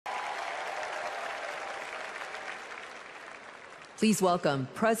Please welcome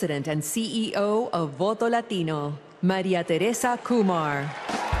President and CEO of Voto Latino, Maria Teresa Kumar.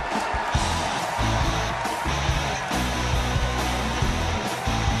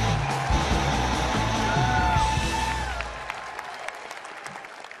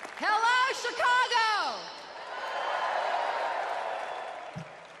 Hello, Chicago!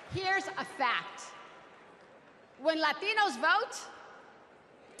 Here's a fact. When Latinos vote,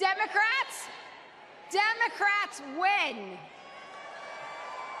 Democrats win.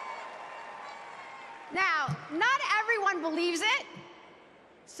 Now, not everyone believes it,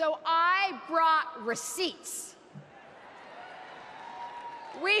 so I brought receipts.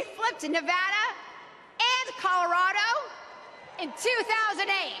 We flipped Nevada and Colorado in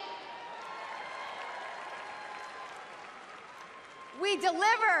 2008. We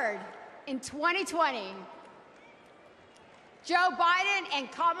delivered in 2020. Joe Biden and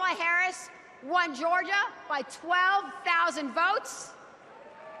Kamala Harris won Georgia by 12,000 votes.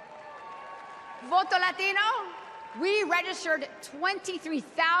 Voto Latino, we registered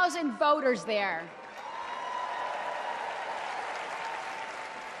 23,000 voters there.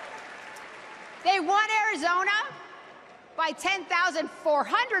 They won Arizona by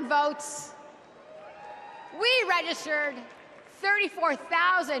 10,400 votes. We registered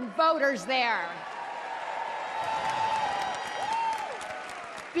 34,000 voters there.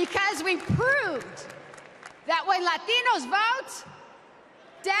 Because we proved that when Latinos vote,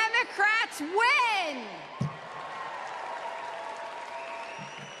 Democrats win.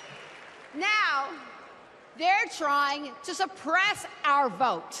 Now, they're trying to suppress our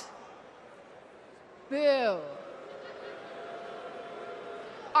vote. Boo.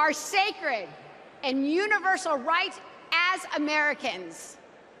 Our sacred and universal right as Americans.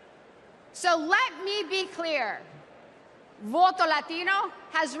 So let me be clear. Voto Latino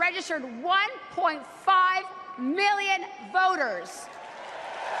has registered 1.5 million voters.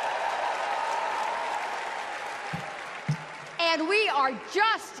 And we are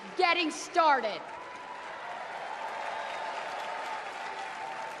just getting started.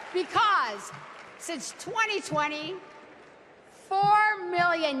 Because since 2020, 4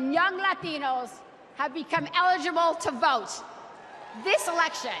 million young Latinos have become eligible to vote this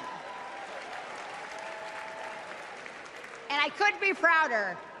election. And I couldn't be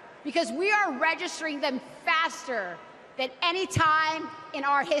prouder because we are registering them faster than any time in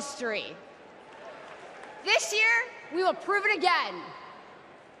our history. This year, we will prove it again.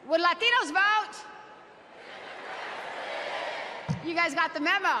 When Latinos vote, you guys got the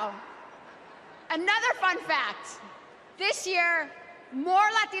memo. Another fun fact, this year, more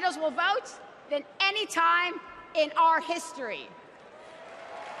Latinos will vote than any time in our history.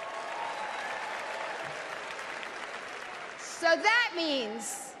 So that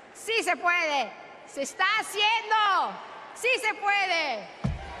means, sí se puede, se está haciendo, sí se puede.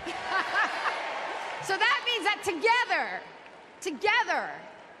 So that means that together,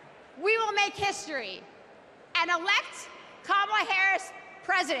 we will make history and elect Kamala Harris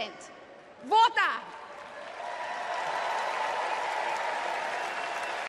president. Vota!